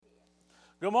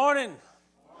Good morning.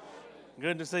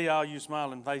 Good to see all you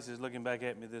smiling faces looking back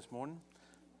at me this morning.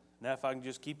 Now, if I can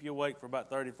just keep you awake for about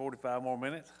 30, 45 more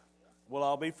minutes, we'll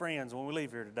all be friends when we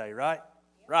leave here today, right?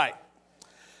 Right.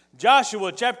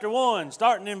 Joshua chapter 1,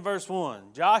 starting in verse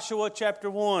 1. Joshua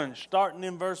chapter 1, starting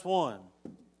in verse 1.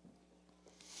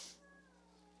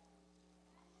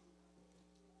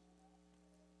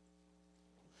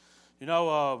 You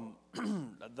know,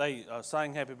 they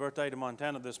sang happy birthday to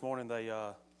Montana this morning.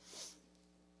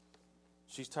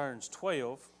 She turns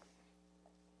 12.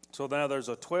 So now there's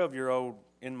a 12-year-old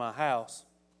in my house.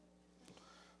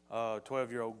 A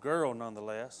 12-year-old girl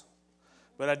nonetheless.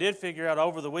 But I did figure out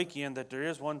over the weekend that there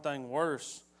is one thing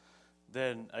worse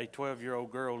than a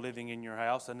 12-year-old girl living in your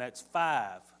house, and that's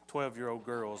 5 12-year-old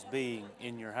girls being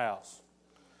in your house.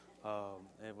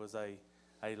 It was a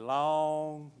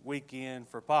long weekend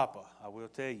for Papa, I will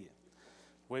tell you.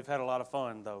 We've had a lot of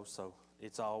fun, though, so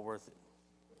it's all worth it.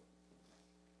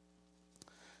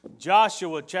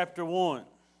 Joshua chapter 1,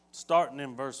 starting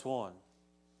in verse 1.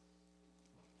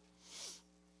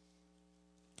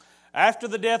 After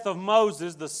the death of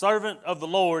Moses, the servant of the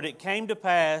Lord, it came to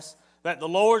pass that the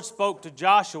Lord spoke to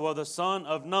Joshua the son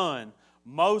of Nun,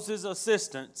 Moses'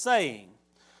 assistant, saying,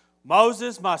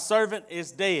 Moses, my servant,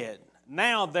 is dead.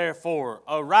 Now, therefore,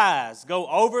 arise, go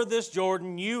over this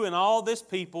Jordan, you and all this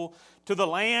people, to the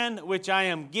land which I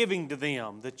am giving to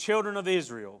them, the children of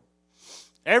Israel.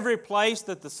 Every place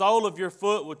that the sole of your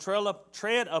foot will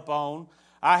tread upon,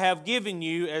 I have given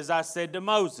you, as I said to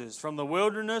Moses, from the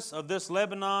wilderness of this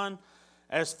Lebanon,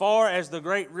 as far as the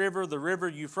great river, the river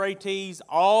Euphrates,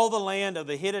 all the land of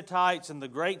the Hittites and the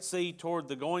great sea toward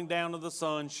the going down of the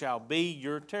sun shall be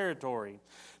your territory.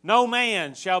 No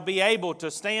man shall be able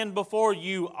to stand before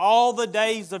you all the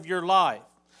days of your life.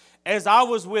 As I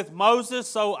was with Moses,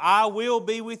 so I will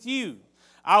be with you.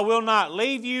 I will not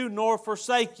leave you nor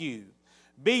forsake you.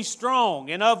 Be strong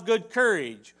and of good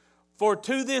courage, for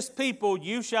to this people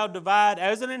you shall divide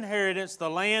as an inheritance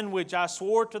the land which I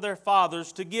swore to their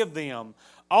fathers to give them.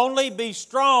 Only be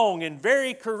strong and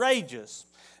very courageous,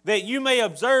 that you may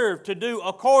observe to do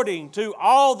according to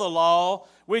all the law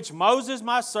which Moses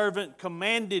my servant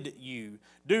commanded you.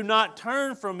 Do not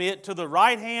turn from it to the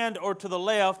right hand or to the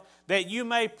left, that you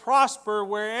may prosper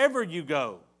wherever you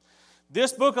go.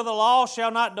 This book of the law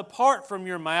shall not depart from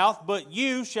your mouth, but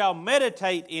you shall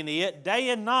meditate in it day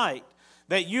and night,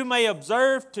 that you may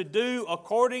observe to do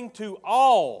according to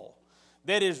all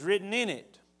that is written in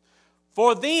it.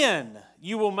 For then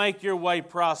you will make your way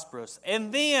prosperous,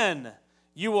 and then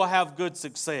you will have good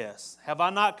success. Have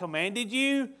I not commanded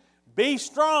you? Be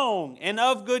strong and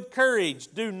of good courage.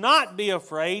 Do not be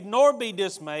afraid, nor be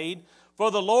dismayed,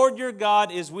 for the Lord your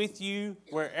God is with you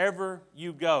wherever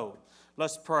you go.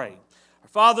 Let's pray.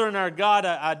 Father and our God,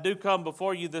 I do come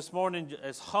before you this morning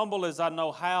as humble as I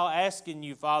know how, asking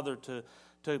you, Father,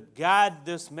 to guide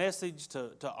this message,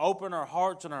 to open our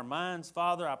hearts and our minds.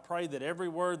 Father, I pray that every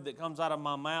word that comes out of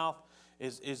my mouth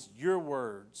is your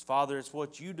words. Father, it's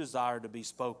what you desire to be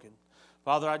spoken.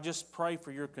 Father, I just pray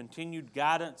for your continued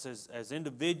guidance as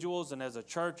individuals and as a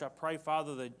church. I pray,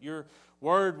 Father, that your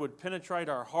word would penetrate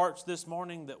our hearts this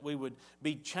morning, that we would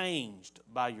be changed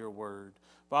by your word.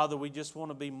 Father, we just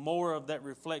want to be more of that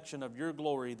reflection of your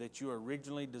glory that you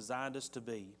originally designed us to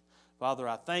be. Father,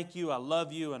 I thank you, I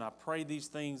love you, and I pray these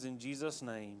things in Jesus'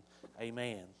 name.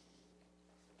 Amen.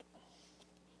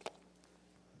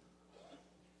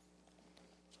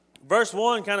 Verse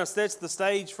 1 kind of sets the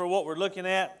stage for what we're looking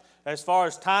at as far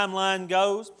as timeline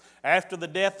goes. After the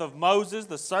death of Moses,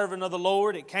 the servant of the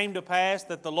Lord, it came to pass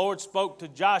that the Lord spoke to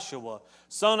Joshua,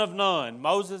 son of Nun,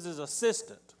 Moses'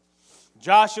 assistant.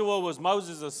 Joshua was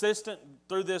Moses' assistant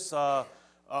through this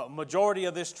majority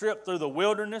of this trip through the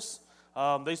wilderness.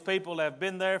 These people have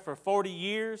been there for 40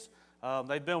 years.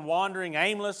 They've been wandering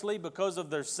aimlessly because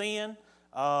of their sin.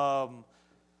 Of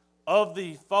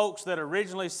the folks that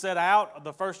originally set out,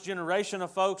 the first generation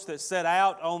of folks that set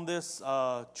out on this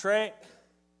trek,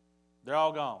 they're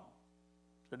all gone.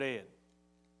 They're dead.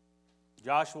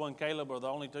 Joshua and Caleb are the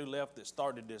only two left that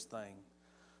started this thing.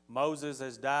 Moses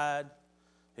has died.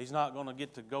 He's not going to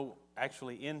get to go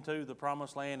actually into the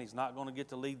promised land. He's not going to get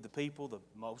to lead the people.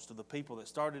 Most of the people that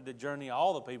started the journey,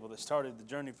 all the people that started the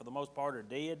journey for the most part are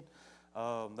dead.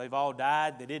 They've all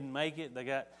died. They didn't make it. They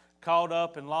got caught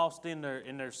up and lost in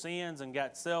their sins and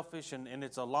got selfish. And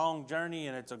it's a long journey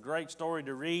and it's a great story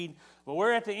to read. But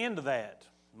we're at the end of that.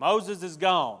 Moses is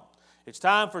gone. It's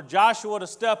time for Joshua to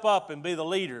step up and be the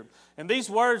leader. And these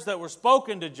words that were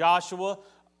spoken to Joshua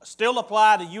still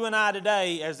apply to you and I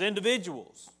today as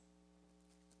individuals.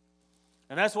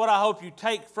 And that's what I hope you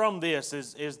take from this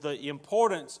is the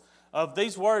importance of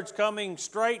these words coming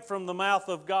straight from the mouth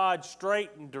of God, straight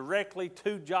and directly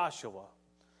to Joshua.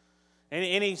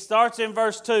 And he starts in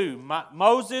verse 2.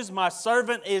 Moses, my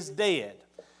servant, is dead.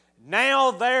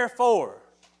 Now therefore,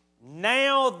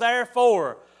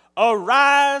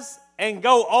 arise and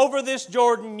go over this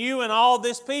Jordan, you and all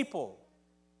this people.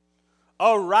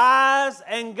 Arise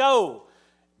and go.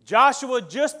 Joshua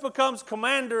just becomes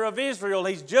commander of Israel.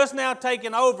 He's just now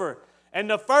taken over. And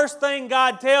the first thing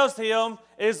God tells him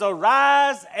is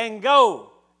arise and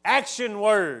go. Action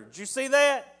words. You see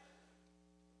that?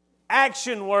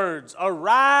 Action words.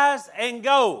 Arise and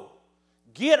go.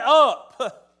 Get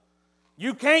up.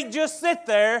 You can't just sit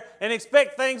there and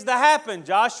expect things to happen,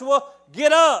 Joshua.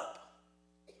 Get up.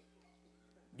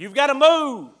 You've got to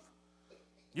move.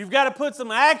 You've got to put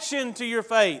some action to your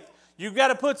faith. You've got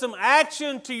to put some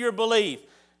action to your belief.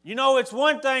 You know, it's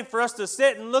one thing for us to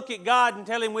sit and look at God and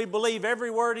tell Him we believe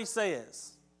every word He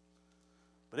says.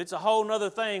 But it's a whole other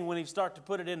thing when He starts to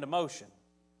put it into motion.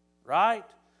 Right?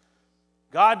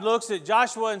 God looks at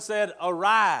Joshua and said,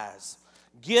 arise,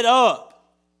 get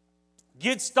up,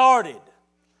 get started,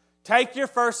 take your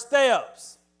first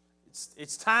steps.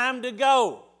 It's time to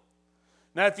go.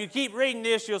 Now, if you keep reading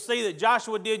this, you'll see that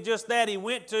Joshua did just that. He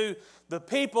went to the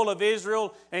people of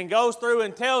Israel and goes through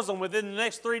and tells them within the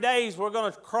next 3 days, we're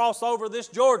going to cross over this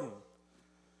Jordan.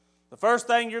 The first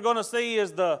thing you're going to see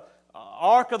is the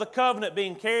Ark of the Covenant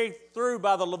being carried through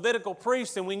by the Levitical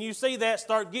priests. And when you see that,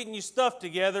 start getting your stuff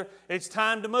together. It's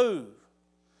time to move.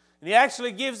 And he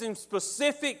actually gives him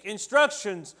specific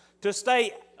instructions to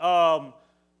stay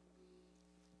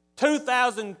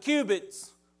 2,000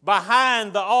 cubits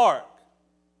behind the ark,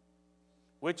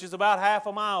 which is about half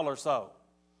a mile or so.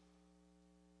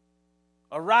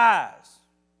 Arise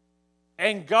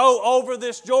and go over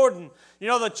this Jordan. You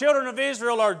know, the children of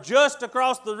Israel are just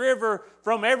across the river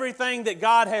from everything that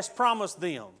God has promised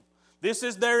them. This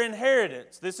is their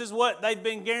inheritance. This is what they've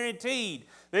been guaranteed.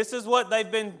 This is what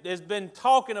they've been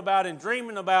talking about and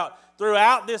dreaming about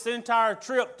throughout this entire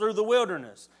trip through the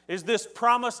wilderness, is this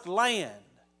promised land.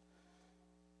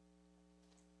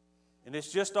 And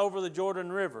it's just over the Jordan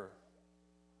River.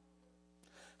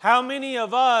 How many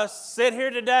of us sit here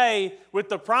today with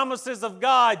the promises of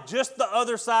God just the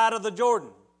other side of the Jordan?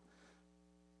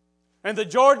 And the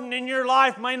Jordan in your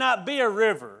life may not be a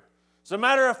river. As a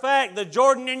matter of fact, the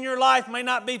Jordan in your life may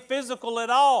not be physical at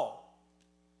all.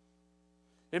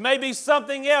 It may be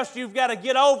something else you've got to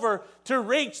get over to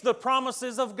reach the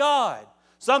promises of God.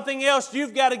 Something else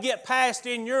you've got to get past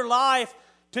in your life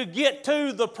to get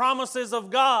to the promises of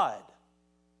God.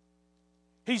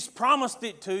 He's promised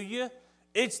it to you.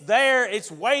 It's there. It's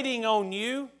waiting on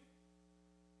you.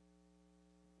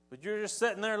 But you're just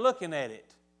sitting there looking at it.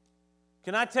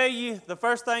 Can I tell you, the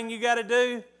first thing you got to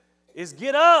do is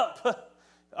get up.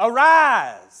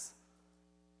 Arise.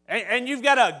 And you've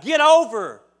got to get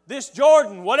over this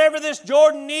Jordan. Whatever this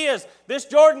Jordan is, this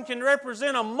Jordan can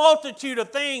represent a multitude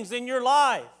of things in your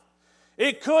life.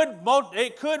 It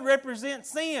could represent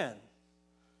sin.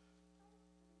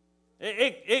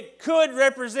 It could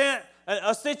represent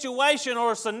a situation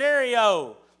or a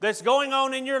scenario that's going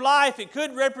on in your life. It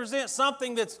could represent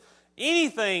something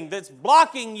anything that's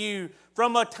blocking you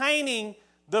from attaining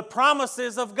the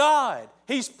promises of God.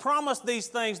 He's promised these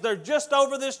things. They're just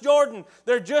over this Jordan.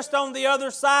 They're just on the other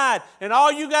side. And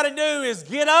all you got to do is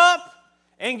get up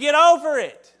and get over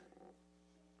it.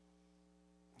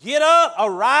 Get up,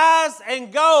 arise,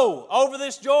 and go over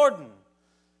this Jordan.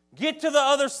 Get to the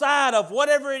other side of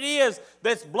whatever it is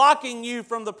that's blocking you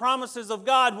from the promises of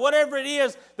God, whatever it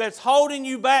is that's holding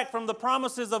you back from the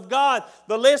promises of God.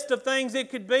 The list of things it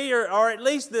could be are at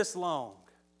least this long.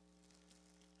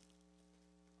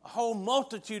 A whole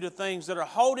multitude of things that are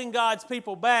holding God's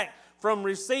people back from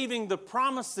receiving the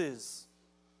promises,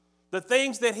 the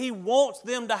things that He wants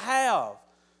them to have.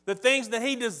 The things that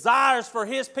He desires for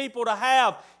His people to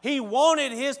have. He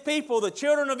wanted His people, the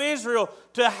children of Israel,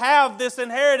 to have this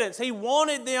inheritance. He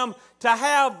wanted them to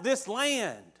have this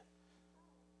land.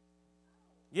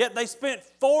 Yet they spent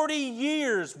 40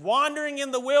 years wandering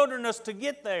in the wilderness to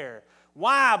get there.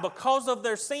 Why? Because of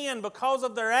their sin, because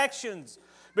of their actions.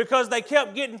 Because they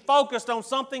kept getting focused on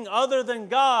something other than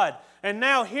God. And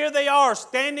now here they are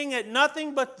standing at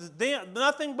nothing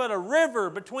but a river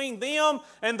between them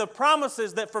and the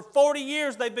promises that for 40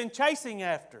 years they've been chasing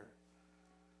after.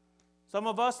 Some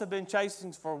of us have been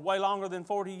chasing for way longer than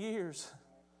 40 years.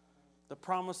 The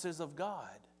promises of God.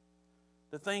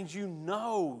 The things you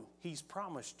know He's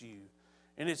promised you.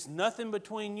 And it's nothing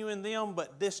between you and them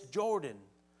but this Jordan.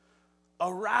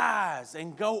 Arise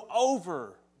and go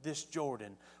over this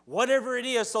Jordan. Whatever it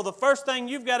is. So the first thing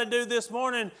you've got to do this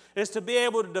morning is to be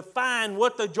able to define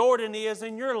what the Jordan is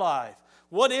in your life.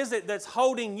 What is it that's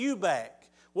holding you back?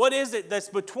 What is it that's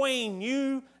between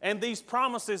you and these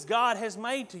promises God has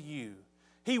made to you?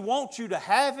 He wants you to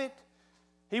have it.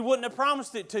 He wouldn't have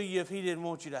promised it to you if He didn't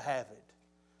want you to have it.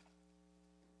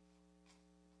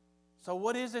 So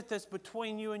what is it that's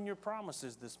between you and your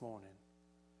promises this morning?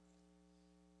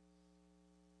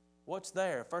 What's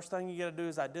there? First thing you got to do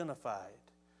is identify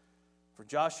it. For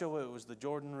Joshua, it was the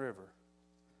Jordan River.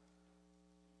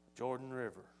 Jordan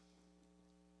River.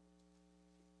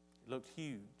 It looked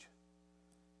huge.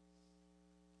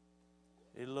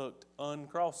 It looked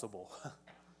uncrossable.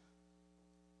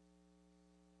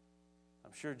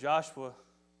 I'm sure Joshua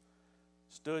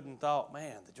stood and thought,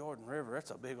 man, the Jordan River,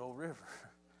 that's a big old river.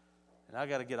 And I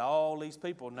got to get all these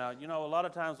people. Now, you know, a lot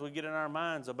of times we get in our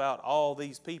minds about all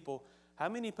these people. How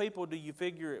many people do you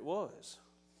figure it was,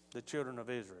 the children of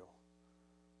Israel?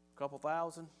 A couple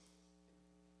thousand?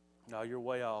 No, you're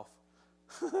way off.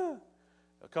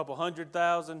 A couple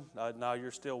 100,000? No,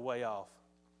 you're still way off.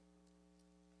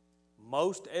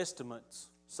 Most estimates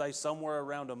say somewhere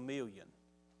around 1 million.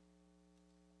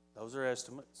 Those are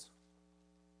estimates.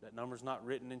 That number's not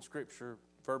written in Scripture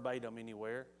verbatim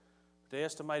anywhere. But they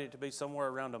estimate it to be somewhere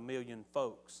around 1 million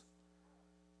folks.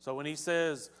 So when he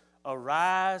says,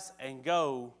 arise and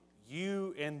go,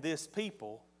 you and this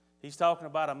people, he's talking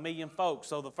about 1 million folks.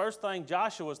 So the first thing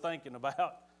Joshua was thinking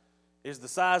about is the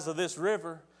size of this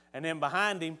river, and then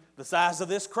behind him, the size of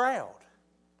this crowd.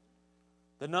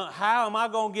 How am I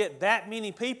going to get that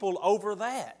many people over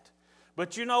that?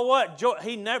 But you know what?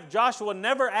 Joshua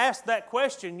never asked that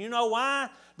question. You know why?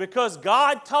 Because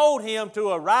God told him to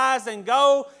arise and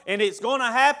go, and it's going to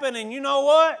happen. And you know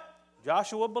what?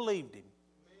 Joshua believed him.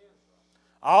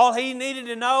 All he needed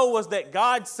to know was that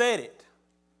God said it,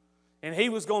 and he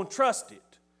was going to trust it.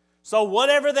 So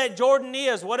whatever that Jordan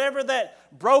is, whatever that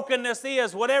brokenness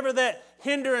is, whatever that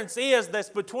hindrance is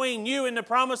that's between you and the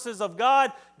promises of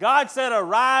God, God said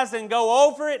arise and go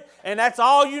over it, and that's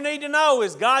all you need to know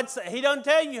is God. He doesn't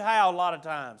tell you how a lot of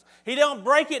times. He don't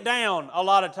break it down a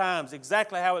lot of times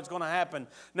exactly how it's going to happen.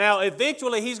 Now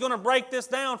eventually He's going to break this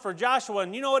down for Joshua,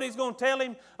 and you know what He's going to tell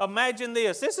him? Imagine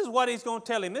this. This is what He's going to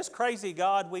tell him. This crazy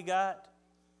God we got.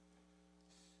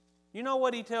 You know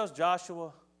what He tells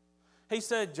Joshua? He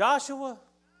said, Joshua,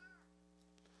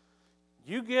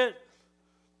 you get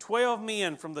 12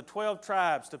 men from the 12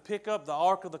 tribes to pick up the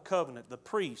Ark of the Covenant, the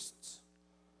priests.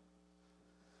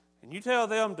 And you tell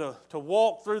them to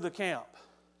walk through the camp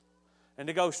and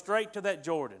to go straight to that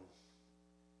Jordan.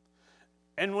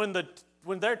 And when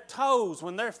their toes,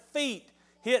 when their feet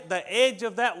hit the edge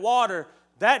of that water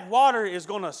is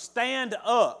going to stand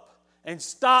up and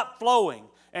stop flowing.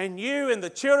 And you and the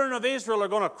children of Israel are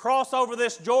going to cross over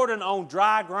this Jordan on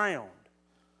dry ground.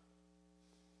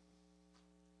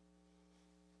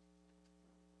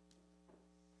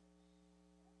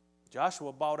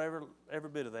 Joshua bought every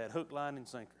bit of that, hook, line, and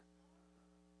sinker.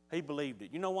 He believed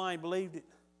it. You know why he believed it?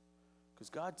 Because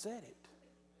God said it.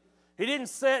 He didn't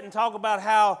sit and talk about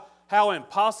how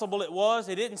impossible it was.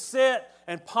 He didn't sit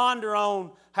and ponder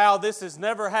on how this has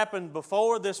never happened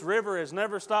before. This river has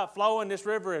never stopped flowing. This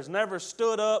river has never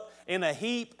stood up in a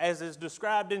heap as is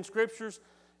described in Scriptures.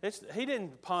 He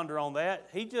didn't ponder on that.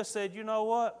 He just said, you know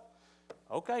what?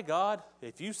 Okay, God,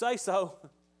 if you say so.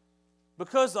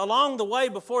 Because along the way,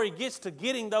 before he gets to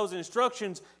getting those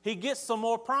instructions, he gets some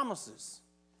more promises.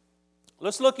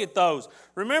 Let's look at those.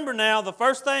 Remember now, the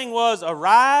first thing was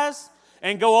arise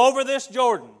and go over this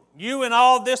Jordan, you and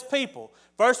all this people.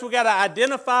 First, we got to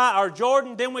identify our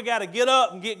Jordan, then we got to get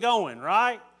up and get going,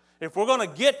 right? If we're going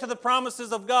to get to the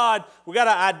promises of God, we got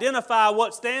to identify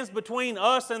what stands between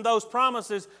us and those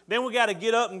promises, then we got to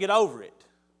get up and get over it.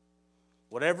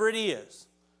 Whatever it is.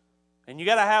 And you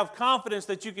got to have confidence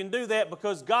that you can do that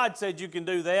because God said you can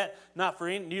do that.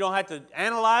 You don't have to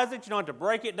analyze it. You don't have to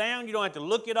break it down. You don't have to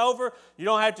look it over. You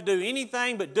don't have to do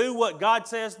anything but do what God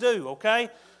says do, okay?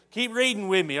 Keep reading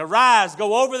with me. Arise,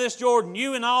 go over this Jordan,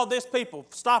 you and all this people.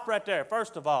 Stop right there.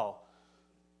 First of all,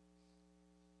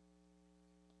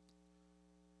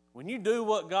 when you do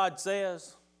what God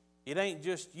says, it ain't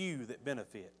just you that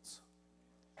benefits.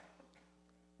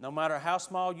 No matter how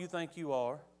small you think you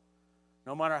are,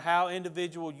 no matter how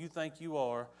individual you think you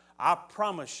are, I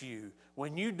promise you,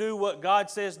 when you do what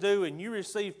God says do and you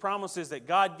receive promises that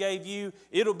God gave you,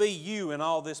 it'll be you and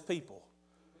all this people.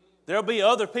 There'll be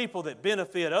other people that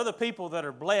benefit, other people that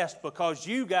are blessed because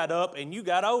you got up and you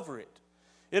got over it.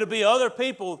 It'll be other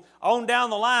people on down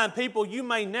the line, people you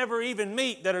may never even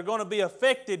meet that are going to be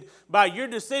affected by your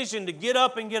decision to get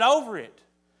up and get over it.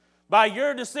 By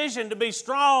your decision to be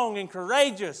strong and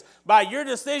courageous, by your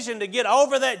decision to get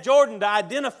over that Jordan, to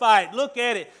identify it, look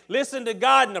at it, listen to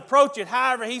God and approach it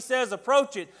however He says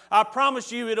approach it, I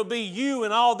promise you it'll be you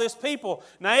and all this people.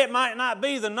 Now it might not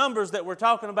be the numbers that we're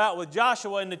talking about with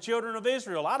Joshua and the children of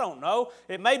Israel. I don't know.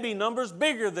 It may be numbers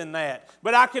bigger than that.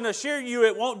 But I can assure you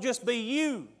it won't just be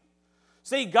you.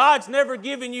 See, God's never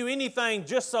given you anything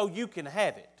just so you can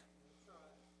have it.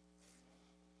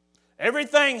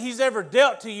 Everything He's ever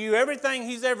dealt to you, everything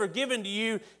He's ever given to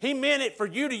you, He meant it for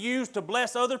you to use to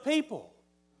bless other people.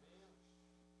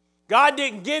 God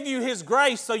didn't give you His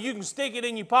grace so you can stick it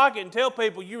in your pocket and tell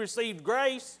people you received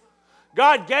grace.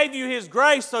 God gave you His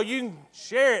grace so you can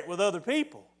share it with other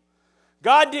people.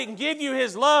 God didn't give you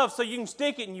His love so you can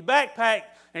stick it in your backpack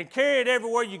and carry it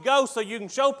everywhere you go so you can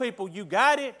show people you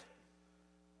got it.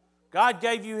 God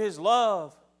gave you His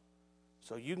love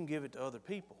so you can give it to other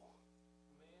people.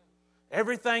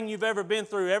 Everything you've ever been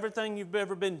through, everything you've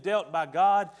ever been dealt by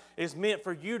God is meant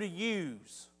for you to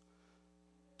use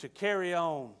to carry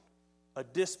on a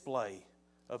display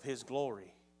of His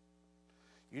glory.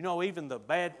 You know, even the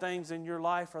bad things in your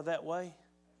life are that way.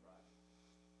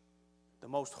 The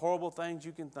most horrible things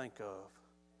you can think of,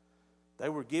 they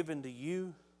were given to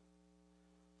you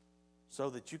so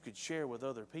that you could share with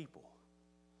other people.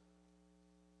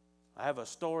 I have a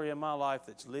story in my life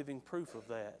that's living proof of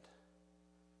that.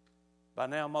 By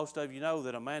now, most of you know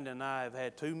that Amanda and I have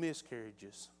had 2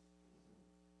 miscarriages.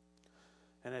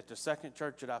 And at the second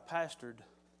church that I pastored,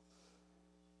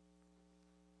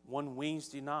 one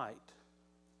Wednesday night,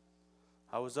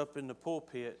 I was up in the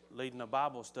pulpit leading a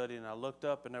Bible study, and I looked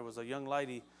up, and there was a young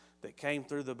lady that came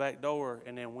through the back door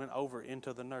and then went over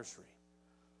into the nursery.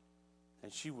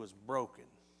 And she was broken.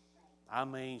 I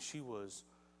mean, she was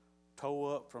toe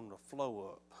up from the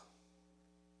flow up.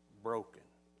 Broken.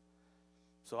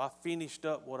 So I finished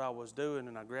up what I was doing,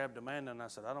 and I grabbed Amanda, and I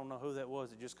said, I don't know who that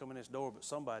was that just come in this door, but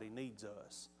somebody needs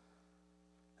us.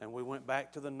 And we went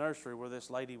back to the nursery where this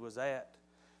lady was at,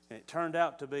 and it turned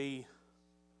out to be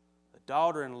the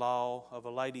daughter-in-law of a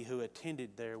lady who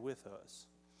attended there with us.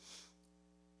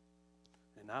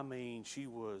 And I mean, she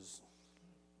was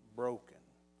broken.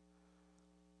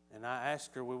 And I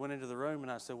asked her, we went into the room,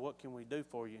 and I said, what can we do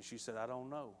for you? And she said, I don't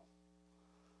know.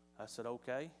 I said,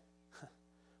 okay.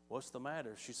 What's the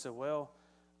matter? She said, well,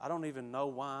 I don't even know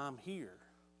why I'm here.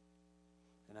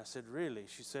 And I said, really?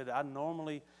 She said, I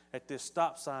normally, at this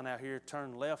stop sign out here,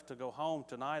 turn left to go home.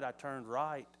 Tonight I turned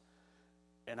right,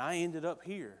 and I ended up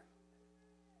here.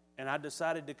 And I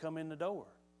decided to come in the door.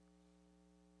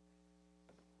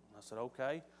 And I said,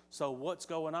 okay. So what's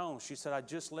going on? She said, I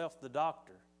just left the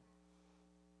doctor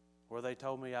where they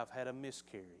told me I've had a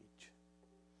miscarriage,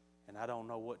 and I don't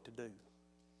know what to do.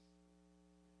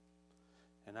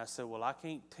 And I said, well, I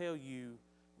can't tell you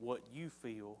what you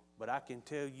feel, but I can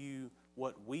tell you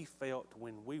what we felt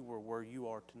when we were where you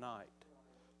are tonight.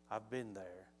 I've been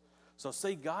there. So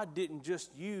see, God didn't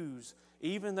just use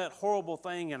even that horrible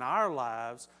thing in our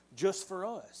lives just for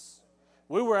us.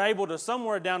 We were able to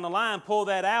somewhere down the line pull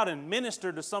that out and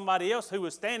minister to somebody else who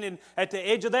was standing at the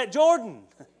edge of that Jordan.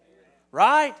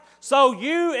 Right? So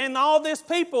you and all this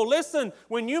people, listen,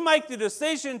 when you make the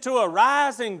decision to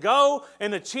arise and go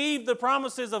and achieve the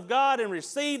promises of God and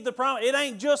receive the promise, it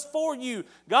ain't just for you.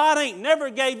 God ain't never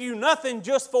gave you nothing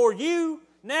just for you.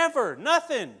 Never.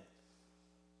 Nothing.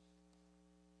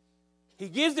 He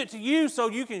gives it to you so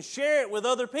you can share it with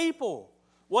other people.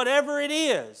 Whatever it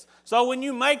is. So when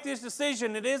you make this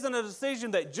decision, it isn't a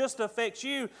decision that just affects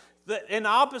you. And the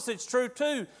opposite's true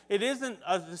too. It isn't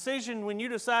a decision when you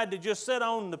decide to just sit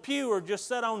on the pew or just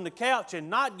sit on the couch and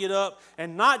not get up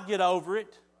and not get over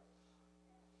it.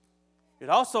 It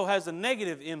also has a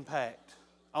negative impact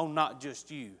on not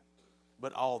just you,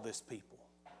 but all this people.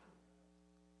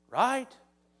 Right?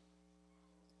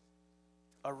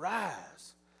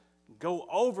 Arise. Go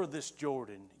over this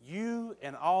Jordan, you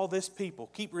and all this people.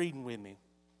 Keep reading with me.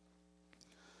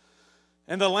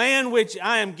 And the land which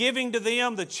I am giving to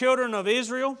them, the children of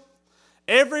Israel,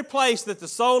 every place that the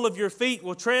sole of your feet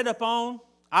will tread upon,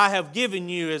 I have given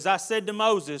you, as I said to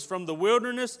Moses, from the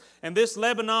wilderness and this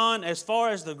Lebanon, as far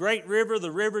as the great river,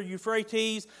 the river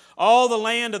Euphrates, all the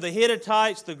land of the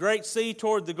Hittites, the great sea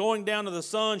toward the going down of the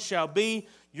sun shall be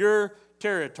your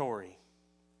territory.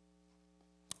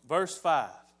 Verse 5.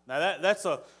 Now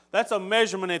that's a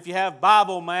measurement. If you have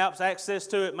Bible maps, access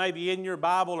to it maybe in your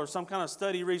Bible or some kind of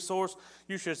study resource,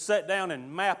 you should sit down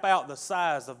and map out the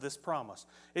size of this promise.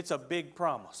 It's a big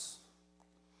promise.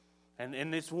 And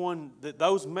it's one that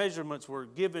those measurements were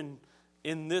given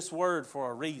in this word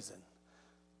for a reason.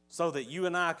 So that you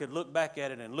and I could look back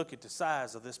at it and look at the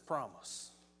size of this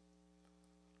promise.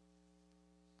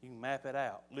 You can map it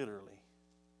out, literally,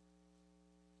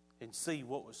 and see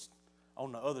what was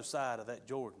on the other side of that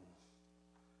Jordan.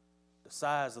 The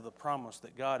size of the promise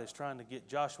that God is trying to get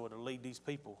Joshua to lead these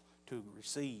people to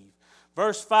receive.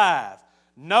 Verse 5,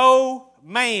 no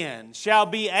man shall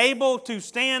be able to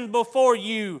stand before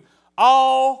you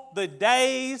all the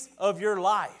days of your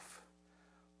life.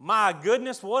 My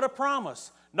goodness, what a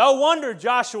promise. No wonder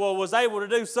Joshua was able to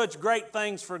do such great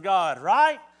things for God,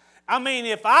 right? I mean,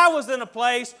 if I was in a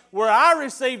place where I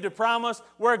received a promise,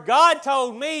 where God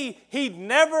told me He'd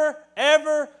never,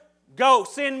 ever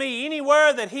send me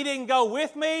anywhere that He didn't go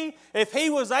with me, if He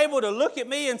was able to look at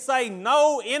me and say,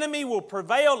 no enemy will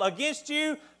prevail against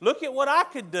you, look at what I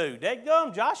could do.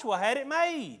 Dadgum, Joshua had it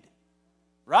made,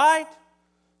 right?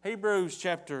 Hebrews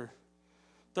chapter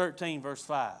 13, verse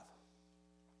 5.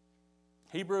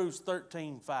 Hebrews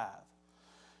 13, 5.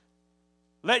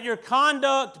 Let your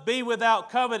conduct be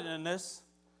without covetousness.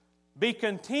 Be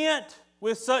content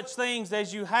with such things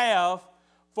as you have,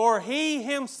 for He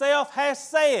Himself has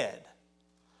said,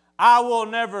 I will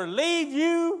never leave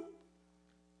you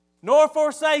nor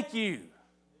forsake you.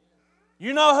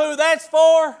 You know who that's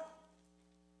for?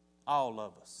 All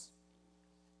of us.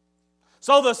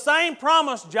 So the same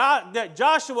promise that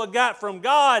Joshua got from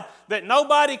God, that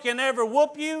nobody can ever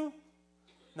whoop you.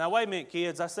 Now wait a minute,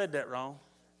 kids, I said that wrong.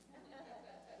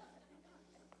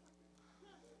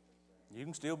 You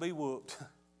can still be whooped.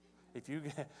 If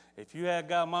you have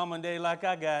got mom and daddy like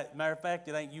I got, matter of fact,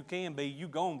 it ain't you can be, you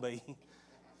gonna be.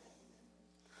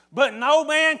 But no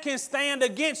man can stand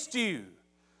against you.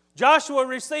 Joshua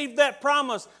received that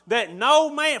promise that no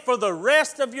man, for the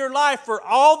rest of your life, for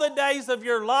all the days of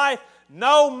your life,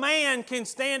 no man can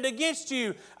stand against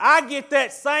you. I get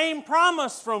that same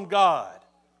promise from God.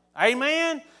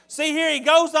 Amen? See here, he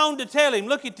goes on to tell him,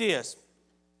 look at this.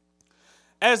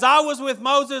 As I was with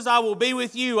Moses, I will be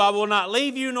with you. I will not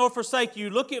leave you nor forsake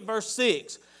you. Look at verse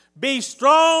 6. Be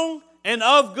strong and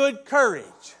of good courage.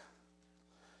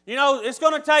 You know, it's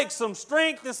going to take some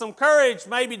strength and some courage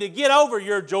maybe to get over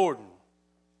your Jordan.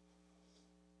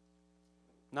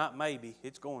 Not maybe,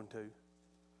 it's going to.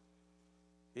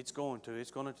 It's going to.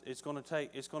 It's going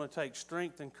to take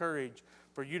strength and courage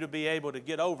for you to be able to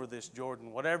get over this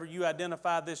Jordan. Whatever you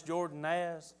identify this Jordan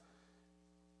as.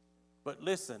 But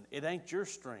listen, it ain't your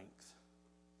strength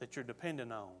that you're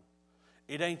dependent on.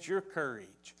 It ain't your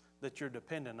courage that you're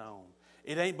dependent on.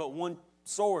 It ain't but one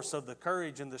source of the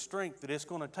courage and the strength that it's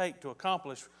going to take to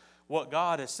accomplish what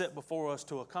God has set before us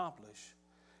to accomplish.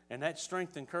 And that's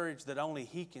strength and courage that only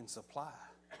He can supply.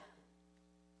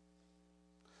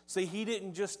 See, He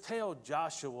didn't just tell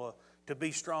Joshua to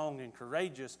be strong and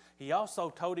courageous. He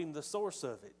also told him the source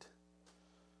of it.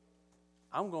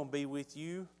 I'm going to be with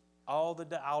you all the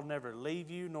day. I'll never leave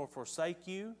you nor forsake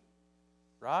you.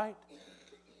 Right?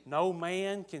 No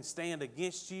man can stand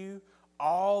against you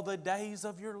all the days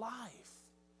of your life.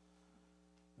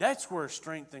 That's where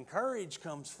strength and courage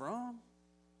comes from.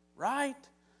 Right?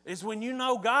 Is when you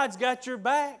know God's got your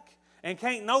back. And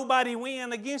can't nobody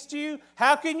win against you,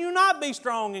 how can you not be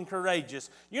strong and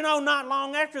courageous? You know, not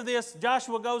long after this,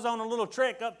 Joshua goes on a little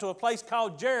trek up to a place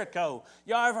called Jericho.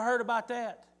 Y'all ever heard about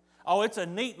that? Oh, it's a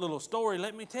neat little story,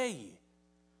 let me tell you.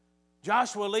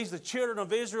 Joshua leads the children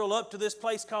of Israel up to this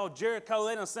place called Jericho.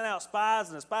 They done sent out spies,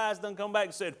 and the spies done come back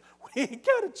and said, we ain't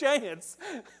got a chance.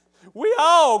 We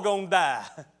all gonna die.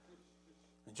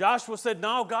 Joshua said,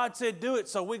 no, God said do it,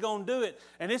 so we're going to do it.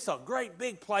 And it's a great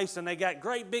big place, and they got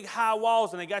great big high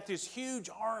walls, and they got this huge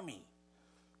army.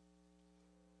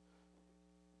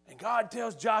 And God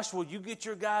tells Joshua, you get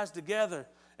your guys together,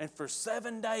 and for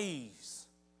 7 days,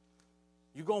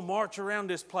 you're going to march around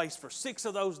this place for 6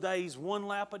 of those days, 1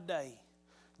 lap a day,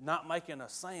 not making a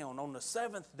sound. On the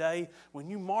 7th day, when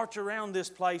you march around this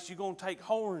place, you're going to take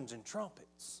horns and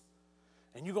trumpets.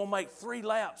 And you're going to make 3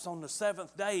 laps on the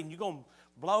 7th day, and you're going to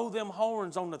blow them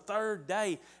horns on the 3rd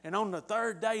day. And on the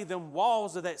 3rd day, them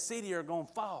walls of that city are going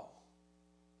to fall.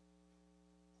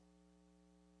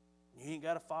 You ain't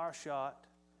got to fire a shot.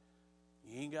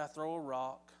 You ain't got to throw a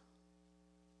rock.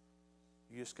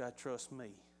 You just got to trust me.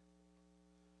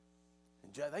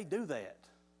 And they do that.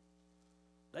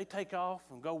 They take off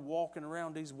and go walking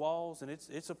around these walls, and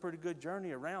it's a pretty good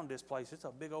journey around this place. It's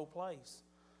a big old place.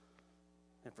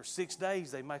 And for 6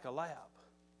 days, they make a lap.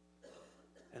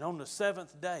 And on the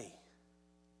 7th day,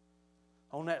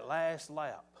 on that last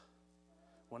lap,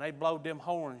 when they blowed them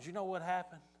horns, you know what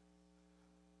happened?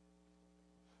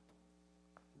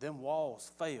 Them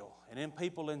walls fell, and them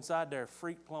people inside there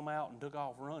freaked plumb out and took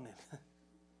off running. That's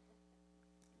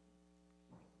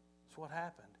what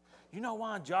happened. You know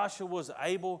why Joshua was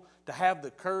able to have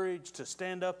the courage to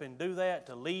stand up and do that,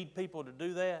 to lead people to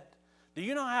do that? Do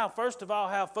you know how, first of all,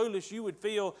 how foolish you would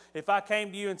feel if I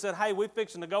came to you and said, hey, we're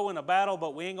fixing to go in a battle,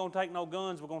 but we ain't going to take no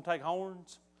guns, we're going to take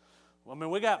horns? I mean,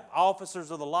 we got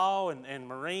officers of the law and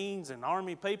Marines and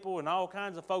Army people and all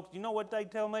kinds of folks. You know what they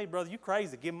tell me? Brother, you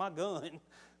crazy, give 'em my gun.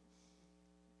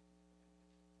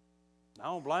 I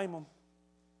don't blame them.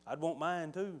 I'd want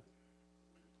mine too.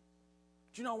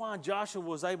 Do you know why Joshua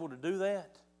was able to do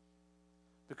that?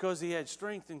 Because he had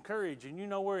strength and courage. And you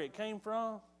know where it came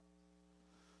from?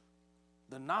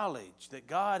 The knowledge that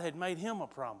God had made him a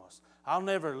promise. I'll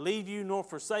never leave you nor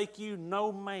forsake you.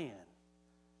 No man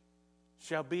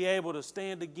shall be able to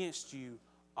stand against you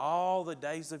all the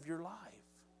days of your life.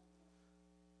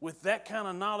 With that kind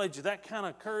of knowledge, that kind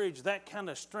of courage, that kind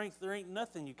of strength, there ain't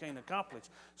nothing you can't accomplish.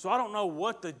 So I don't know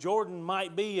what the Jordan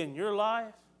might be in your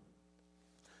life.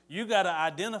 You got to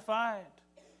identify it.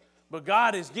 But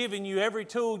God has given you every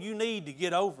tool you need to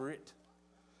get over it.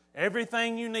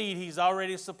 Everything you need, He's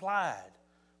already supplied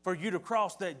for you to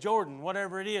cross that Jordan,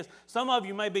 whatever it is. Some of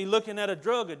you may be looking at a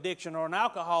drug addiction or an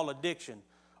alcohol addiction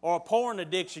or a porn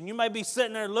addiction. You may be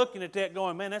sitting there looking at that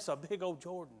going, man, that's a big old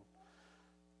Jordan.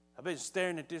 I've been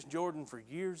staring at this Jordan for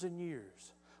years and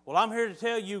years. Well, I'm here to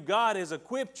tell you God has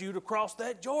equipped you to cross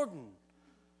that Jordan.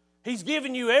 He's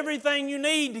given you everything you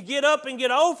need to get up and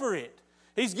get over it.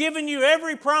 He's given you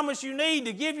every promise you need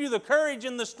to give you the courage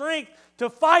and the strength to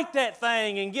fight that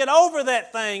thing and get over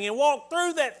that thing and walk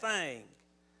through that thing.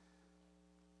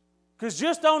 Because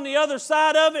just on the other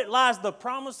side of it lies the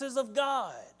promises of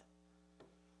God.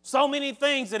 So many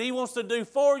things that He wants to do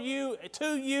for you,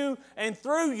 to you, and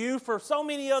through you for so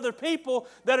many other people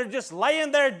that are just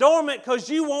laying there dormant because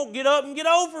you won't get up and get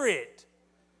over it.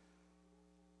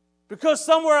 Because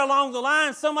somewhere along the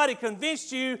line somebody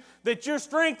convinced you that your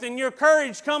strength and your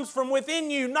courage comes from within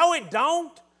you. No, it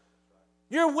don't.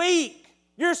 You're weak.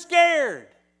 You're scared.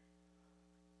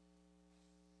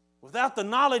 Without the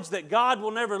knowledge that God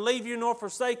will never leave you nor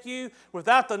forsake you,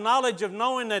 without the knowledge of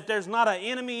knowing that there's not an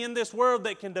enemy in this world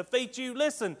that can defeat you,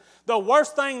 listen, the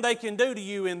worst thing they can do to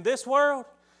you in this world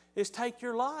is take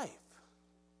your life.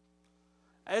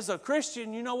 As a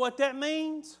Christian, you know what that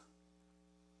means?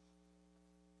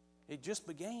 It just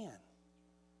began.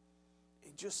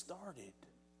 It just started.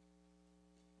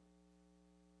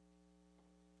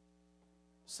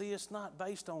 See, it's not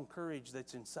based on courage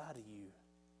that's inside of you.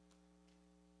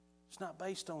 It's not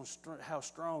based on how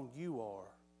strong you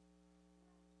are.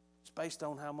 It's based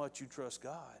on how much you trust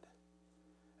God.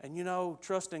 And you know,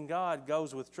 trusting God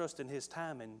goes with trusting His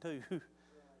timing too.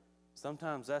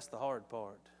 Sometimes that's the hard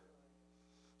part.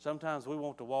 Sometimes we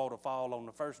want the wall to fall on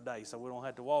the first day so we don't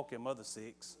have to walk them other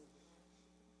 6.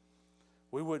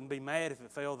 We wouldn't be mad if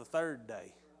it fell the 3rd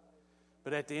day.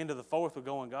 But at the end of the 4th, we're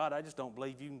going, God, I just don't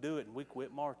believe you can do it, and we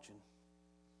quit marching.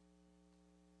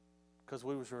 Because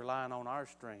we was relying on our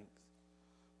strength.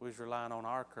 We was relying on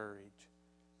our courage.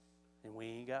 And we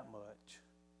ain't got much.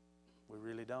 We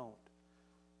really don't.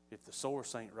 If the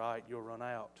source ain't right, you'll run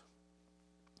out.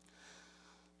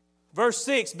 Verse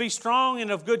 6, be strong and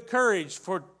of good courage,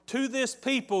 for to this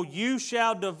people you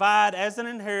shall divide as an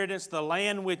inheritance the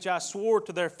land which I swore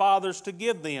to their fathers to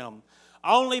give them.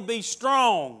 Only be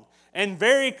strong and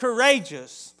very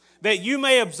courageous, that you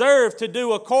may observe to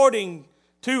do according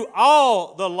to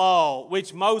all the law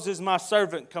which Moses my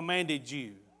servant commanded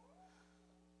you.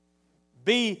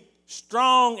 Be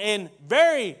strong and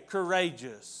very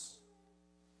courageous,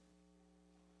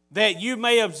 that you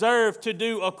may observe to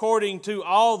do according to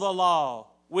all the law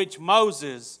which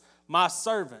Moses my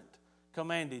servant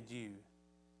commanded you.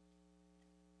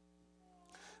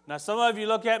 Now, some of you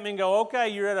look at me and go, okay,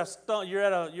 you're at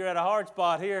a hard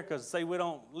spot here because, see, we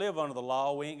don't live under the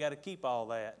law. We ain't got to keep all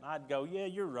that. And I'd go, yeah,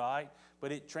 you're right,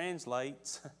 but it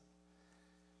translates.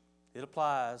 It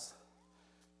applies.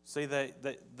 See,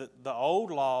 the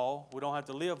old law we don't have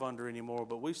to live under anymore,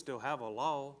 but we still have a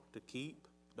law to keep,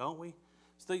 don't we?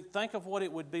 See, think of what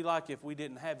it would be like if we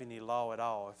didn't have any law at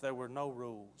all, if there were no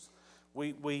rules.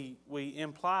 We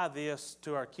imply this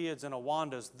to our kids in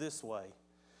Awanda's this way.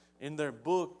 In their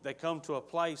book, they come to a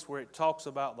place where it talks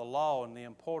about the law and the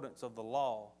importance of the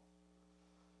law.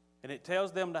 And it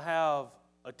tells them to have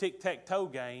a tic-tac-toe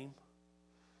game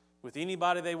with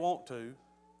anybody they want to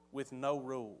with no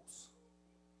rules.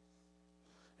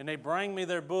 And they bring me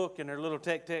their book and their little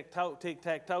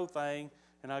tic-tac-toe thing,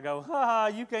 and I go, ha,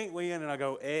 you can't win. And I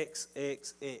go, X,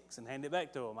 X, X, and hand it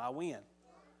back to them. I win.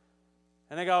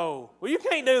 And they go, well, you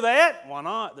can't do that. Why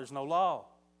not? There's no law.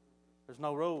 There's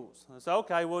no rules. And I say,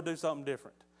 okay, we'll do something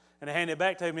different. And they hand it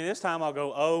back to me. This time I'll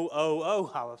go,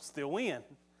 I'll still win.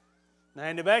 And I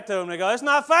hand it back to them. They go, that's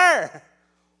not fair.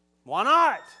 Why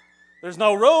not? There's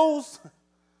no rules.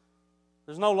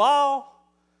 There's no law.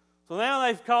 So now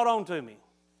they've caught on to me.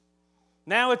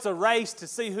 Now it's a race to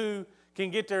see who can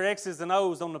get their X's and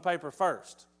O's on the paper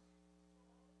first.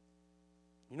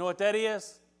 You know what that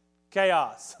is?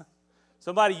 Chaos.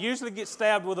 Somebody usually gets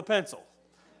stabbed with a pencil.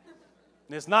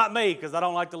 And it's not me because I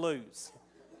don't like to lose.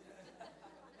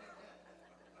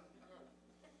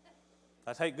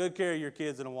 I take good care of your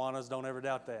kids in Awanas, don't ever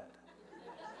doubt that.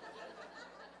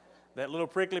 That little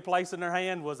prickly place in their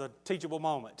hand was a teachable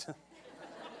moment.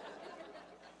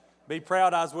 Be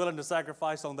proud I was willing to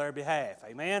sacrifice on their behalf.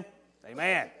 Amen?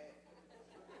 Amen.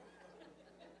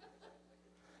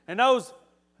 And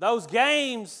those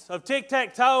games of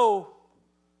tic-tac-toe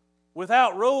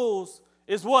without rules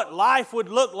is what life would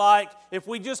look like if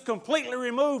we just completely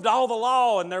removed all the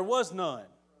law and there was none.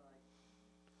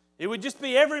 It would just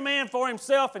be every man for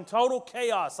himself and total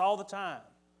chaos all the time.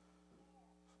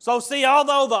 So see,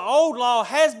 although the old law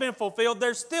has been fulfilled,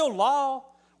 there's still law.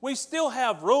 We still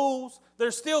have rules.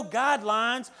 There's still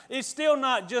guidelines. It's still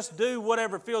not just do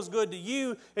whatever feels good to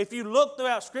you. If you look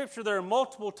throughout Scripture, there are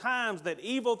multiple times that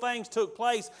evil things took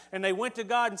place and they went to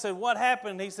God and said, what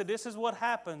happened? He said, this is what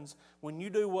happens when you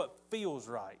do what feels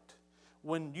right,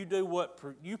 when you do what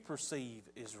you perceive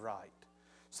is right.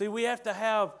 See, we have to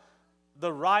have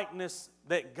the rightness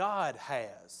that God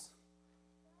has.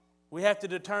 We have to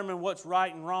determine what's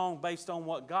right and wrong based on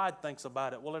what God thinks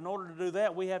about it. Well, in order to do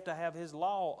that, we have to have His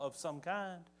law of some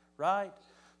kind, right?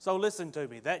 So listen to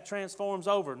me. That transforms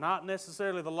over, not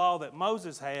necessarily the law that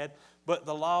Moses had, but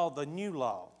the new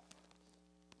law.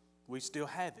 We still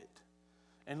have it.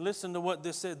 And listen to what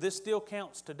this says. This still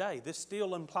counts today. This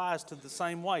still implies to the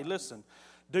same way. Listen,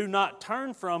 do not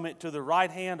turn from it to the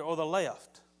right hand or the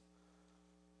left.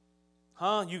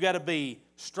 You got to be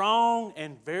strong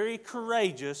and very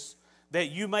courageous that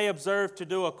you may observe to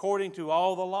do according to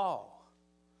all the law.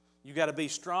 You got to be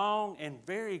strong and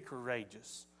very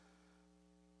courageous.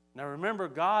 Now remember,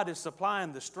 God is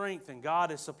supplying the strength and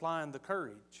God is supplying the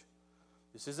courage.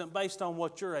 This isn't based on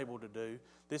what you're able to do.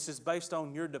 This is based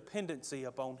on your dependency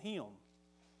upon Him.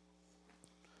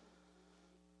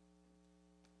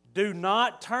 Do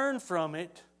not turn from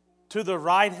it to the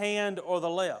right hand or the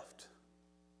left.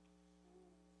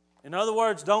 In other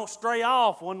words, don't stray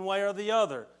off one way or the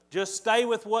other. Just stay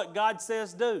with what God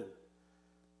says do.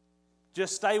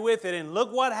 Just stay with it. And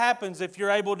look what happens if you're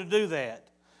able to do that.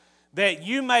 That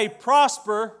you may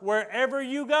prosper wherever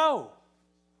you go.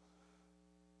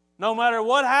 No matter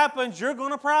what happens, you're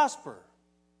going to prosper.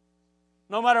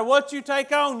 No matter what you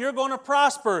take on, you're going to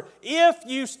prosper if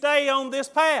you stay on this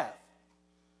path.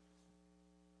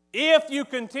 If you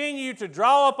continue to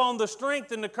draw upon the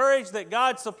strength and the courage that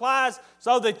God supplies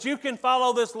so that you can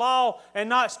follow this law and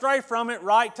not stray from it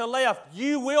right to left,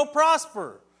 you will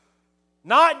prosper.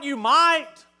 Not you might,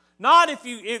 not if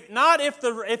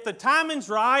the timing's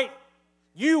right,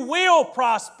 you will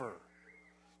prosper.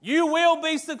 You will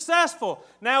be successful.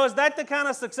 Now, is that the kind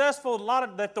of successful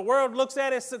that the world looks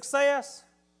at as success?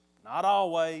 Not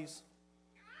always.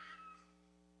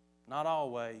 Not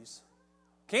always.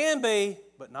 Can be,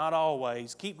 but not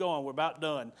always. Keep going, we're about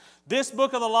done. This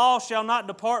book of the law shall not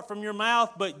depart from your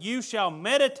mouth, but you shall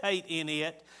meditate in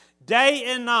it day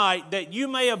and night, that you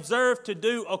may observe to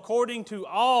do according to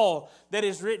all that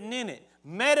is written in it.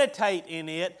 Meditate in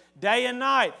it day and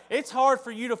night. It's hard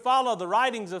for you to follow the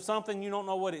writings of something you don't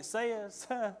know what it says.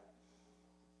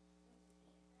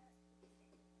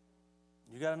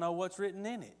 You got to know what's written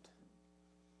in it.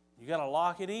 You got to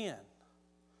lock it in.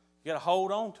 You got to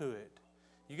hold on to it.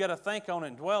 You got to think on it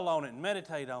and dwell on it and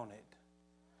meditate on it.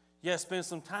 You got to spend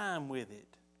some time with it.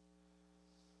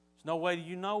 There's no way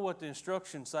you know what the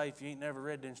instructions say if you ain't never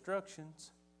read the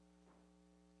instructions.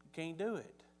 You can't do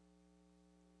it.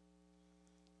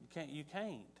 You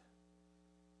can't.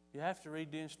 You have to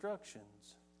read the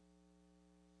instructions.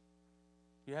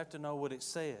 You have to know what it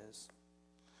says.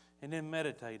 And then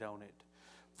meditate on it.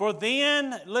 For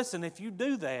then, listen, if you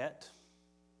do that,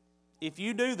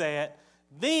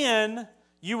 then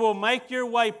you will make your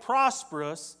way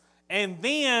prosperous, and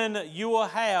then you will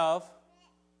have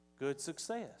good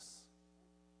success.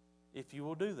 If you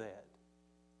will do that.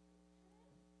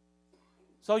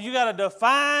 So you got to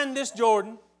define this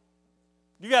Jordan.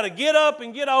 You got to get up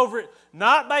and get over it,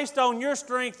 not based on your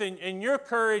strength and your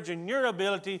courage and your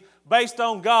ability, based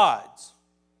on God's.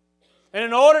 And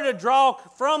in order to draw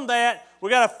from that,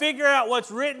 we got to figure out what's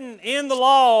written in the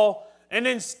law and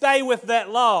then stay with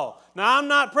that law. Now, I'm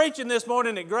not preaching this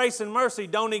morning that grace and mercy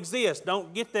don't exist.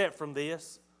 Don't get that from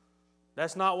this.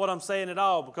 That's not what I'm saying at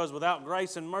all, because without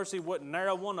grace and mercy, wouldn't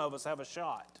nary one of us have a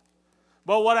shot.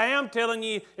 But what I am telling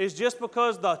you is just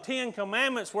because the 10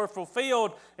 Commandments were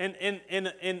fulfilled in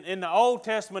the Old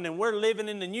Testament and we're living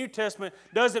in the New Testament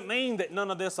doesn't mean that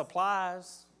none of this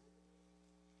applies.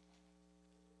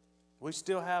 We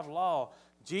still have law.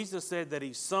 Jesus said that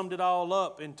He summed it all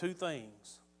up in 2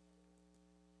 things.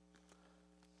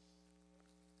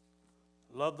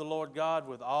 Love the Lord God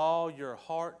with all your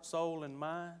heart, soul, and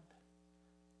mind,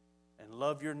 and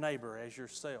love your neighbor as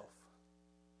yourself.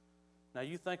 Now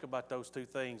you think about those 2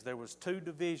 things. There was 2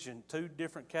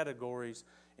 different categories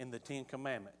in the 10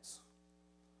 Commandments.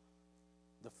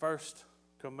 The first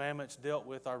commandments dealt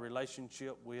with our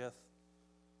relationship with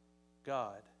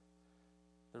God.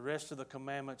 The rest of the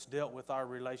commandments dealt with our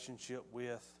relationship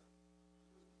with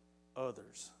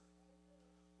others.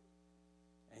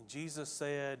 And Jesus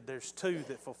said there's 2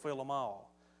 that fulfill them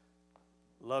all.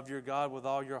 Love your God with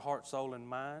all your heart, soul, and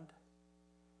mind,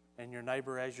 and your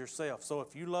neighbor as yourself. So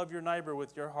if you love your neighbor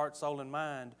with your heart, soul, and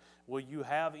mind, will you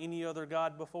have any other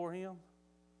God before Him?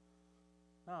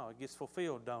 No, it gets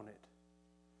fulfilled, don't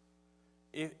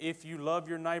it? If you love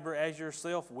your neighbor as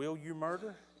yourself, will you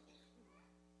murder?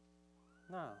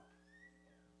 No.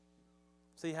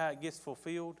 See how it gets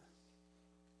fulfilled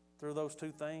through those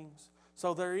 2 things?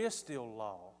 So there is still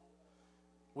law.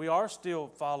 We are still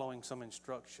following some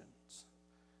instructions.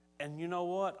 And you know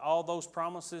what? All those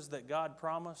promises that God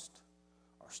promised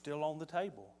are still on the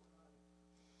table.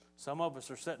 Some of us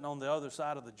are sitting on the other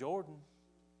side of the Jordan,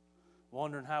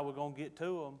 wondering how we're going to get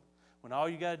to them, when all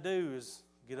you got to do is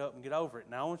get up and get over it.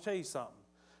 Now I want to tell you something.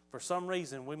 For some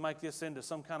reason, we make this into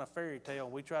some kind of fairy tale,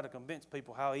 and we try to convince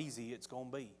people how easy it's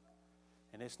going to be.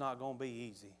 And it's not going to be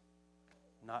easy.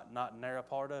 Not in there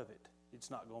part of it. It's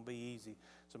not going to be easy.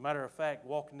 As a matter of fact,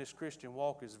 walking this Christian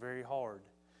walk is very hard.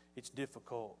 It's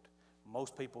difficult.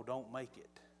 Most people don't make it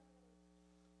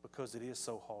because it is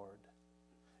so hard.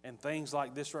 And things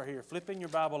like this right here. Flip in your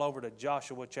Bible over to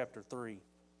Joshua chapter 3.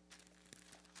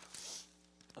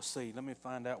 Let's see. Let me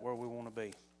find out where we want to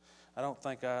be. I don't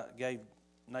think I gave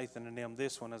Nathan and them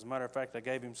this one. As a matter of fact, I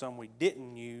gave him some we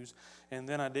didn't use, and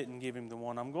then I didn't give him the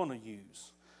one I'm going to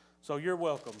use. So you're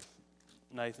welcome,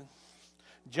 Nathan.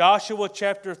 Joshua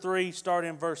chapter 3, start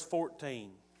in verse 14.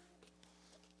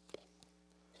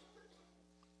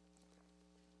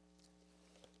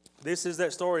 This is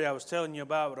that story I was telling you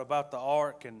about the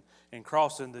ark and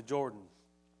crossing the Jordan.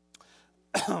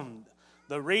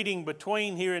 The reading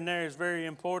between here and there is very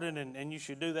important, and you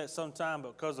should do that sometime,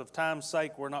 but because of time's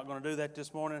sake, we're not going to do that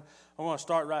this morning. I'm going to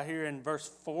start right here in verse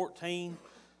 14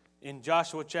 in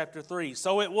Joshua chapter 3.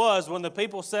 So it was when the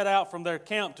people set out from their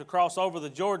camp to cross over the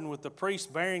Jordan with the priests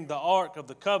bearing the ark of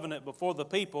the covenant before the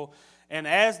people, and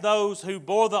as those who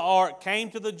bore the ark came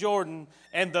to the Jordan,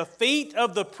 and the feet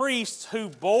of the priests who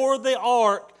bore the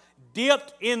ark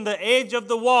dipped in the edge of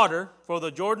the water, for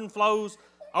the Jordan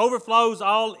overflows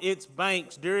all its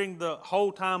banks during the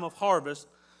whole time of harvest,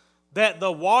 that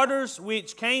the waters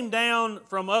which came down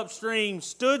from upstream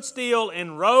stood still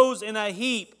and rose in a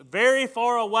heap very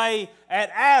far away at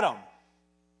Adam.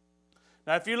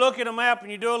 Now, if you look at a map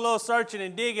and you do a little searching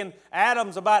and digging,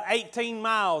 Adam's about 18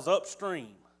 miles upstream.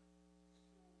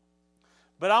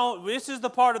 But this is the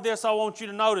part of this I want you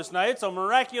to notice. Now, it's a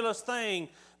miraculous thing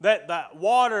that the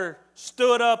water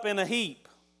stood up in a heap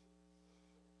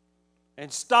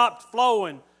and stopped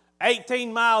flowing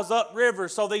 18 miles upriver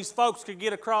so these folks could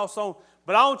get across on.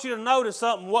 But I want you to notice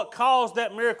something. What caused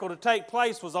that miracle to take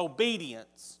place was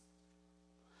obedience.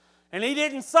 And He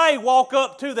didn't say walk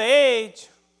up to the edge.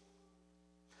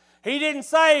 He didn't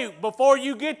say before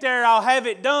you get there I'll have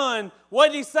it done. What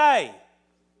did He say?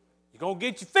 You're going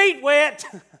to get your feet wet.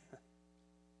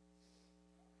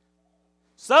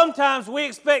 Sometimes we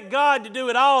expect God to do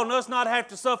it all and us not have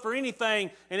to suffer anything,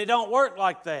 and it don't work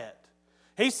like that.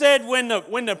 He said when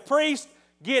the priests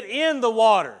get in the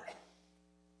water,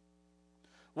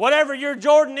 whatever your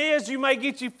Jordan is, you may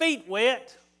get your feet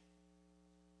wet.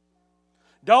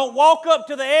 Don't walk up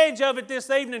to the edge of it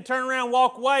this evening, turn around,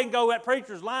 walk away, and go, that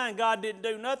preacher's lying, God didn't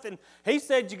do nothing. He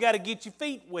said you got to get your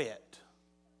feet wet.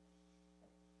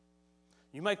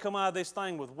 You may come out of this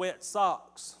thing with wet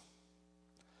socks.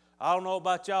 I don't know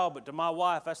about y'all, but to my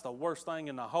wife, that's the worst thing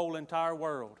in the whole entire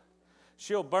world.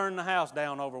 She'll burn the house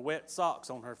down over wet socks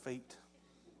on her feet.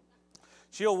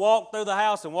 She'll walk through the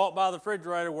house and walk by the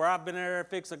refrigerator where I've been there,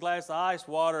 fix a glass of ice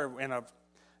water, and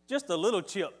just a little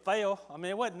chip fell. I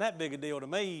mean, it wasn't that big a deal to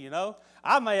me, you know.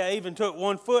 I may have even took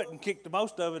one foot and kicked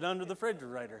most of it under the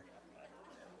refrigerator.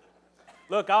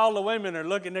 Look, all the women are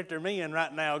looking at their men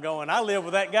right now going, I live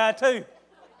with that guy too.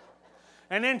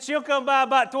 And then she'll come by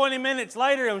about 20 minutes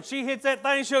later, and when she hits that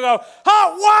thing, she'll go,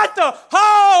 oh, what the?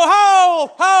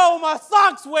 Oh, my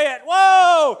sock's wet.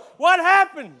 Whoa, what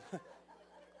happened?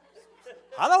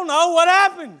 I don't know what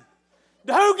happened.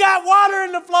 Who got water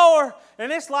in the floor?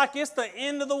 And it's like it's the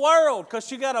end of the world because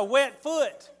she got a wet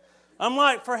foot. I'm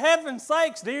like, for heaven's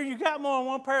sakes, dear, you got more than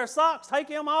one pair of socks. Take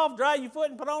them off, dry your foot,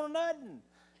 and put on nothing.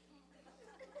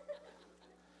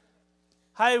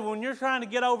 Hey, when you're trying to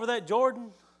get over that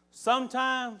Jordan,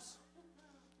 sometimes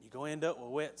you're going to end up with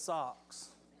wet socks.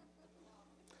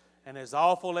 And as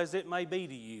awful as it may be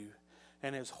to you,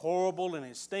 and as horrible and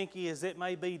as stinky as it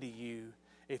may be to you,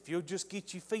 if you'll just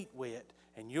get your feet wet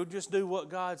and you'll just do what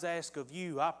God's asked of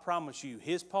you, I promise you,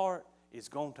 His part is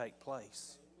going to take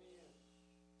place.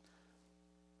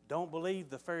 Don't believe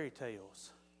the fairy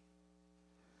tales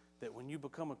that when you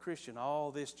become a Christian,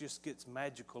 all this just gets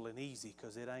magical and easy,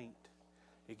 because it ain't.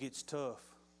 It gets tough.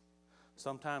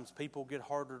 Sometimes people get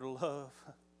harder to love.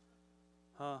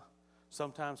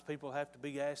 Sometimes people have to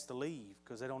be asked to leave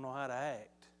because they don't know how to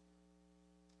act.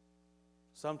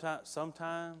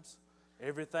 Sometimes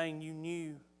everything you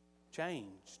knew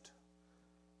changed.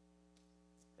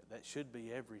 That should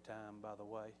be every time, by the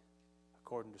way,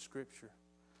 according to Scripture.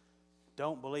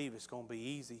 Don't believe it's going to be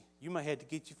easy. You may have to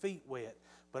get your feet wet,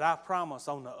 but I promise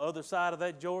on the other side of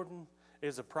that Jordan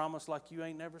is a promise like you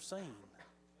ain't never seen.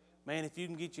 Man, if you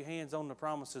can get your hands on the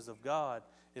promises of God,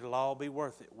 it'll all be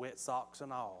worth it, wet socks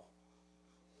and all.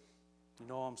 You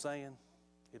know what I'm saying?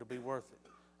 It'll be worth it.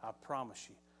 I promise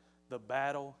you. The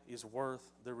battle is worth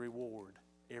the reward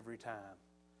every time.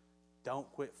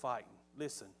 Don't quit fighting.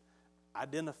 Listen,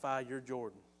 identify your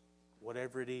Jordan,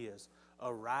 whatever it is.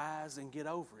 Arise and get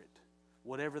over it,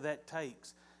 whatever that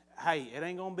takes. Hey, it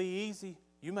ain't going to be easy.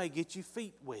 You may get your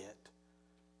feet wet.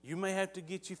 You may have to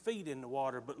get your feet in the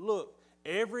water. But look,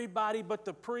 everybody but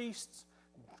the priests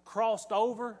crossed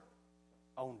over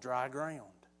on dry ground.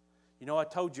 You know, I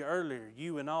told you earlier,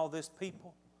 you and all this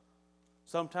people,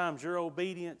 sometimes your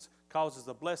obedience causes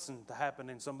a blessing to happen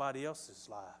in somebody else's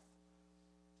life.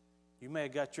 You may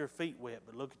have got your feet wet,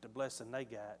 but look at the blessing they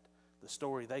got, the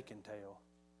story they can tell.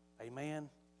 Amen?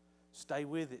 Stay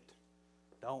with it.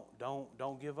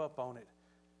 Don't give up on it.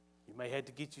 You may have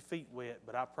to get your feet wet,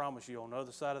 but I promise you on the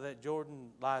other side of that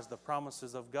Jordan lies the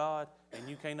promises of God, and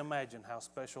you can't imagine how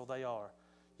special they are.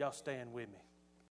 Y'all stand with me.